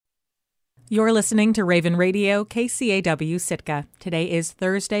You're listening to Raven Radio, KCAW Sitka. Today is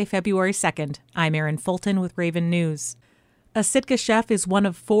Thursday, February 2nd. I'm Erin Fulton with Raven News. A Sitka chef is one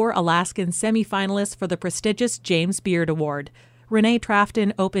of 4 Alaskan semifinalists for the prestigious James Beard Award. Renee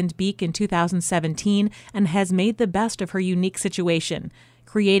Trafton opened Beak in 2017 and has made the best of her unique situation,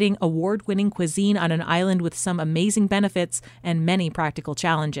 creating award-winning cuisine on an island with some amazing benefits and many practical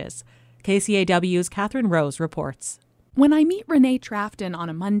challenges. KCAW's Catherine Rose reports. When I meet Renee Trafton on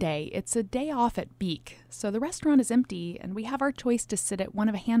a Monday, it's a day off at Beak, so the restaurant is empty and we have our choice to sit at one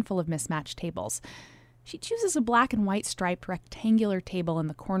of a handful of mismatched tables. She chooses a black and white striped rectangular table in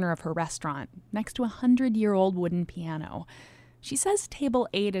the corner of her restaurant, next to a 100-year-old wooden piano. She says table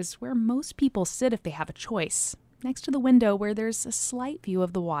 8 is where most people sit if they have a choice, next to the window where there's a slight view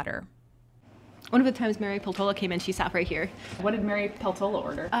of the water. One of the times Mary Peltola came in, she sat right here. What did Mary Peltola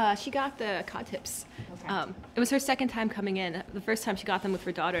order? She got the cod tips. Okay. It was her second time coming in. The first time she got them with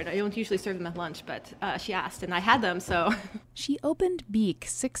her daughter, and I don't usually serve them at lunch, but she asked, and I had them, so. She opened Beak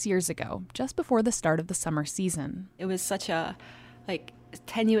 6 years ago, just before the start of the summer season. It was such a,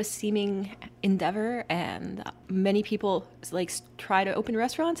 tenuous-seeming endeavor, and many people, try to open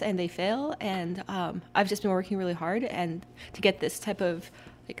restaurants, and they fail, and I've just been working really hard, and to get this type of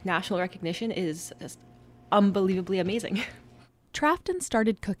national recognition is just unbelievably amazing. Trafton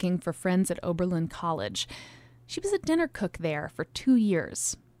started cooking for friends at Oberlin College. She was a dinner cook there for 2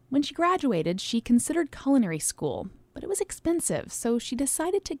 years. When she graduated, she considered culinary school, but it was expensive, so she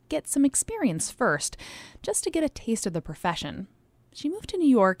decided to get some experience first, just to get a taste of the profession. She moved to New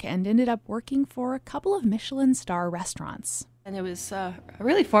York and ended up working for a couple of Michelin star restaurants. And it was a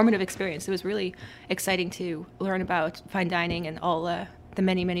really formative experience. It was really exciting to learn about fine dining and all the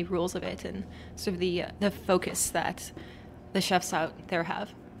many, many rules of it, and sort of the focus that the chefs out there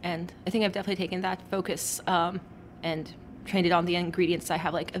have. And I think I've definitely taken that focus and trained it on the ingredients I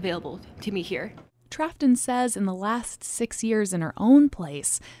have available to me here. Trafton says in the last 6 years in her own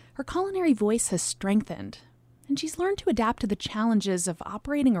place, her culinary voice has strengthened, and she's learned to adapt to the challenges of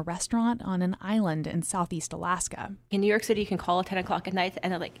operating a restaurant on an island in southeast Alaska. In New York City, you can call at 10 o'clock at night,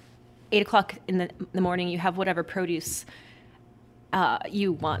 and at 8 o'clock in the morning, you have whatever produce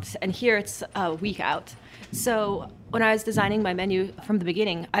you want. And here it's a week out. So when I was designing my menu from the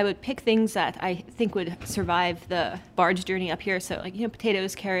beginning, I would pick things that I think would survive the barge journey up here. So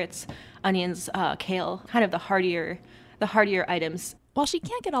potatoes, carrots, onions, kale, kind of the hardier items. While she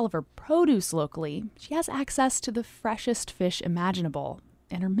can't get all of her produce locally, she has access to the freshest fish imaginable,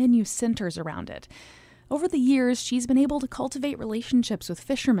 and her menu centers around it. Over the years, she's been able to cultivate relationships with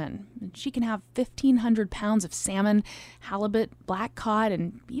fishermen. She can have 1,500 pounds of salmon, halibut, black cod,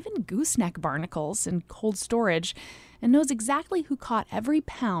 and even gooseneck barnacles in cold storage, and knows exactly who caught every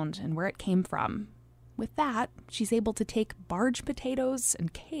pound and where it came from. With that, she's able to take barge potatoes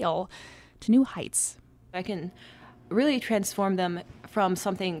and kale to new heights. I can really transform them from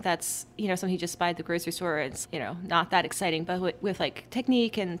something that's, something you just buy at the grocery store. It's, not that exciting, but with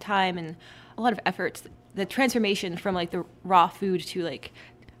technique and time and a lot of effort, the transformation from the raw food to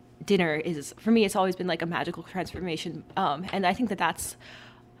dinner is, for me, it's always been a magical transformation. And I think that's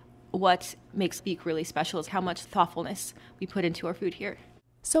what makes Beak really special, is how much thoughtfulness we put into our food here.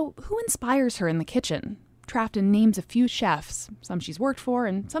 So who inspires her in the kitchen? Trafton names a few chefs, some she's worked for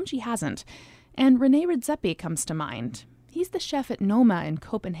and some she hasn't. And Rene Redzepi comes to mind. He's the chef at Noma in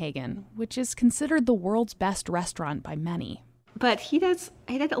Copenhagen, which is considered the world's best restaurant by many. But he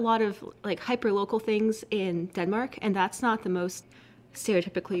did a lot of hyper-local things in Denmark, and that's not the most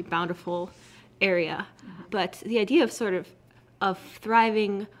stereotypically bountiful area. But the idea of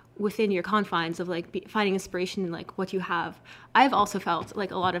thriving within your confines, of finding inspiration in what you have, I've also felt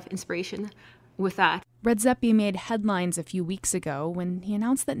a lot of inspiration with that. Redzepi made headlines a few weeks ago when he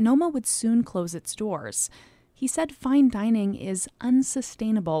announced that Noma would soon close its doors. He said fine dining is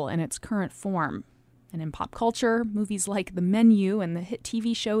unsustainable in its current form. And in pop culture, movies like The Menu and the hit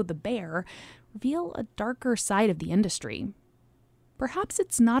TV show The Bear reveal a darker side of the industry. Perhaps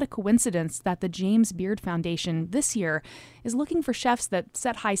it's not a coincidence that the James Beard Foundation this year is looking for chefs that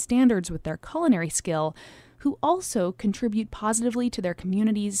set high standards with their culinary skill, who also contribute positively to their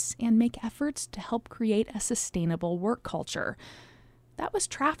communities and make efforts to help create a sustainable work culture. That was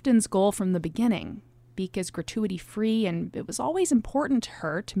Trafton's goal from the beginning. Beak is gratuity-free, and it was always important to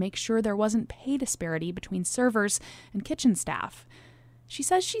her to make sure there wasn't pay disparity between servers and kitchen staff. She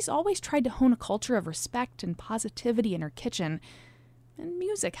says she's always tried to hone a culture of respect and positivity in her kitchen, and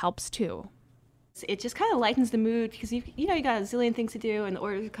music helps too. It just kind of lightens the mood because you got a zillion things to do and the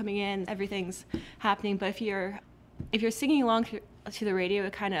orders are coming in, everything's happening. But if you're singing along to the radio,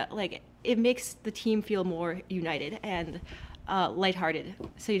 it kind of it makes the team feel more united, and lighthearted,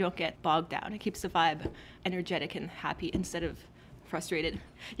 so you don't get bogged down. It keeps the vibe energetic and happy instead of frustrated.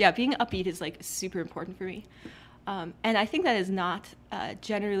 Yeah, being upbeat is like super important for me. And I think that is not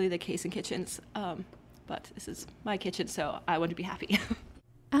generally the case in kitchens, but this is my kitchen, so I want to be happy.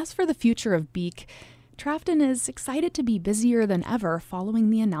 As for the future of Beak, Trafton is excited to be busier than ever following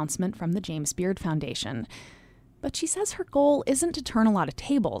the announcement from the James Beard Foundation. But she says her goal isn't to turn a lot of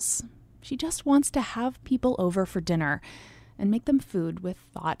tables. She just wants to have people over for dinner and make them food with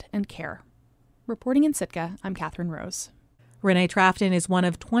thought and care. Reporting in Sitka, I'm Catherine Rose. Renee Trafton is one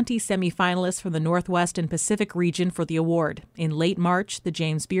of 20 semifinalists from the Northwest and Pacific region for the award. In late March, the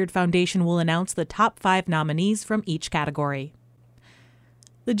James Beard Foundation will announce the top 5 nominees from each category.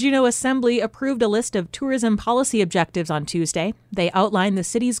 The Juneau Assembly approved a list of tourism policy objectives on Tuesday. They outlined the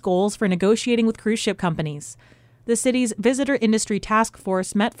city's goals for negotiating with cruise ship companies. The city's Visitor Industry Task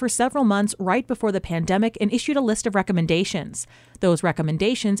Force met for several months right before the pandemic and issued a list of recommendations. Those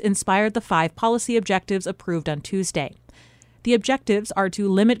recommendations inspired the 5 policy objectives approved on Tuesday. The objectives are to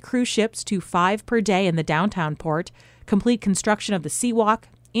limit cruise ships to 5 per day in the downtown port, complete construction of the Seawalk,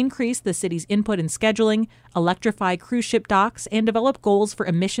 increase the city's input in scheduling, electrify cruise ship docks, and develop goals for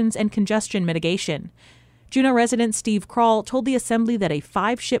emissions and congestion mitigation. Juneau resident Steve Kroll told the Assembly that a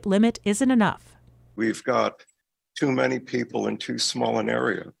 5-ship limit isn't enough. We've got too many people in too small an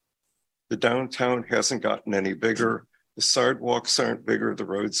area. The downtown hasn't gotten any bigger. The sidewalks aren't bigger. The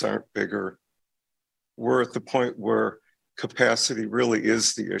roads aren't bigger. We're at the point where capacity really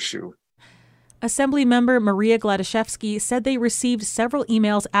is the issue. Assembly member Maria Gladaszewski said they received several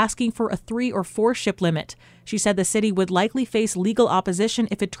emails asking for a 3 or 4 ship limit. She said the city would likely face legal opposition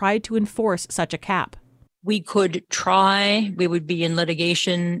if it tried to enforce such a cap. We could try. We would be in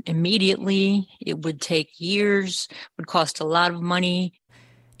litigation immediately. It would take years, would cost a lot of money.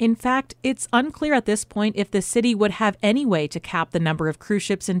 In fact, it's unclear at this point if the city would have any way to cap the number of cruise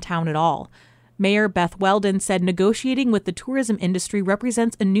ships in town at all. Mayor Beth Weldon said negotiating with the tourism industry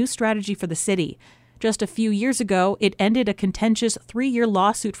represents a new strategy for the city. Just a few years ago, it ended a contentious 3-year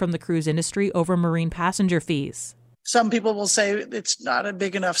lawsuit from the cruise industry over marine passenger fees. Some people will say it's not a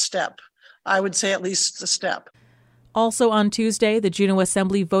big enough step. I would say at least a step. Also on Tuesday, the Juneau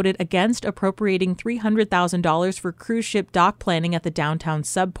Assembly voted against appropriating $300,000 for cruise ship dock planning at the downtown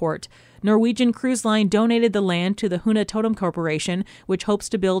subport. Norwegian Cruise Line donated the land to the Huna Totem Corporation, which hopes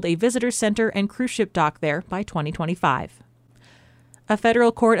to build a visitor center and cruise ship dock there by 2025. A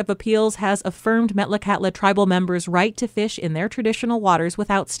federal court of appeals has affirmed Metlakatla tribal members' right to fish in their traditional waters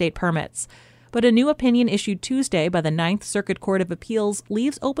without state permits. But a new opinion issued Tuesday by the Ninth Circuit Court of Appeals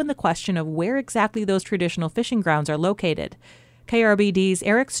leaves open the question of where exactly those traditional fishing grounds are located. KRBD's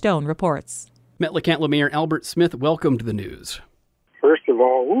Eric Stone reports. Metlakatla Mayor Albert Smith welcomed the news. First of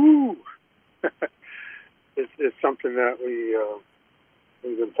all, woo! It's something that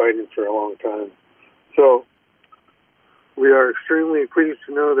we've been fighting for a long time. So we are extremely pleased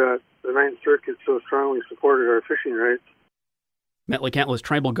to know that the Ninth Circuit so strongly supported our fishing rights. Metlakatla's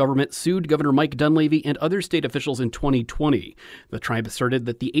tribal government sued Governor Mike Dunleavy and other state officials in 2020. The tribe asserted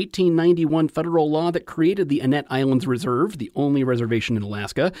that the 1891 federal law that created the Annette Islands Reserve, the only reservation in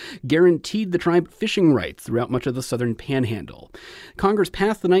Alaska, guaranteed the tribe fishing rights throughout much of the southern panhandle. Congress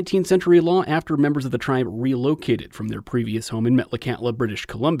passed the 19th century law after members of the tribe relocated from their previous home in Metlakatla, British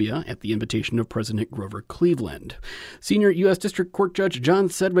Columbia, at the invitation of President Grover Cleveland. Senior U.S. District Court Judge John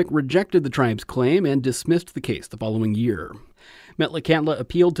Sedgwick rejected the tribe's claim and dismissed the case the following year. Metlakatla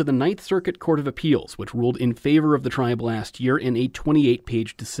appealed to the Ninth Circuit Court of Appeals, which ruled in favor of the tribe last year in a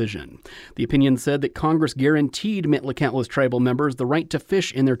 28-page decision. The opinion said that Congress guaranteed Metlakatla's tribal members the right to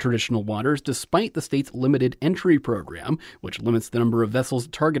fish in their traditional waters despite the state's limited entry program, which limits the number of vessels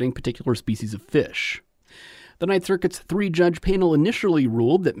targeting particular species of fish. The Ninth Circuit's 3-judge panel initially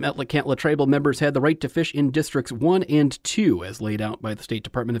ruled that Metlakatla tribal members had the right to fish in Districts 1 and 2, as laid out by the State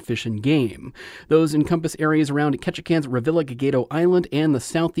Department of Fish and Game. Those encompass areas around Ketchikan's Revillagigedo Island and the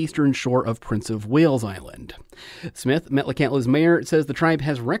southeastern shore of Prince of Wales Island. Smith, Metlakatla's mayor, says the tribe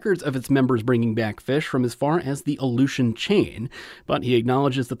has records of its members bringing back fish from as far as the Aleutian chain, but he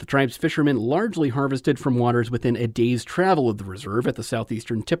acknowledges that the tribe's fishermen largely harvested from waters within a day's travel of the reserve at the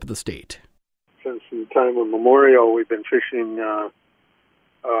southeastern tip of the state. Since the time of memorial, we've been fishing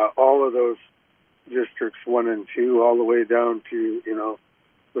all of those districts 1 and 2, all the way down to,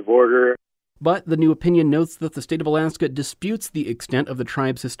 the border. But the new opinion notes that the state of Alaska disputes the extent of the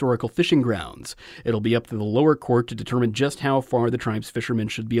tribe's historical fishing grounds. It'll be up to the lower court to determine just how far the tribe's fishermen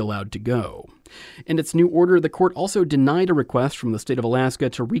should be allowed to go. In its new order, the court also denied a request from the state of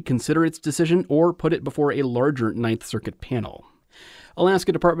Alaska to reconsider its decision or put it before a larger Ninth Circuit panel.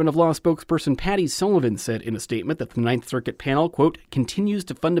 Alaska Department of Law spokesperson Patty Sullivan said in a statement that the Ninth Circuit panel, quote, continues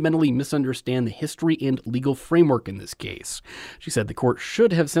to fundamentally misunderstand the history and legal framework in this case. She said the court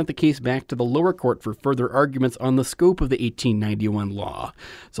should have sent the case back to the lower court for further arguments on the scope of the 1891 law.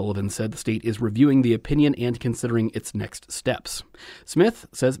 Sullivan said the state is reviewing the opinion and considering its next steps. Smith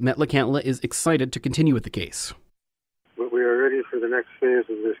says Metlakatla is excited to continue with the case. But we are ready for the next phase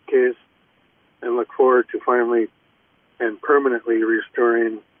of this case and look forward to finally and permanently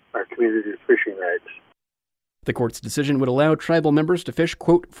restoring our community's fishing rights. The court's decision would allow tribal members to fish,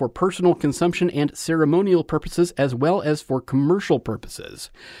 quote, for personal consumption and ceremonial purposes as well as for commercial purposes.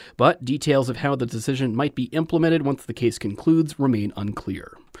 But details of how the decision might be implemented once the case concludes remain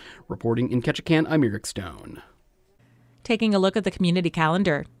unclear. Reporting in Ketchikan, I'm Eric Stone. Taking a look at the community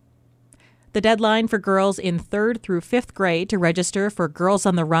calendar. The deadline for girls in 3rd through 5th grade to register for Girls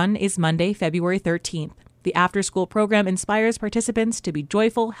on the Run is Monday, February 13th. The after-school program inspires participants to be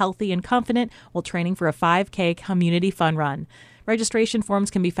joyful, healthy, and confident while training for a 5K community fun run. Registration forms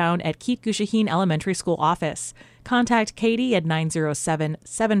can be found at Keet Gushaheen Elementary School office. Contact Katie at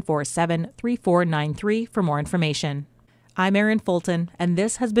 907-747-3493 for more information. I'm Erin Fulton, and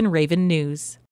this has been Raven News.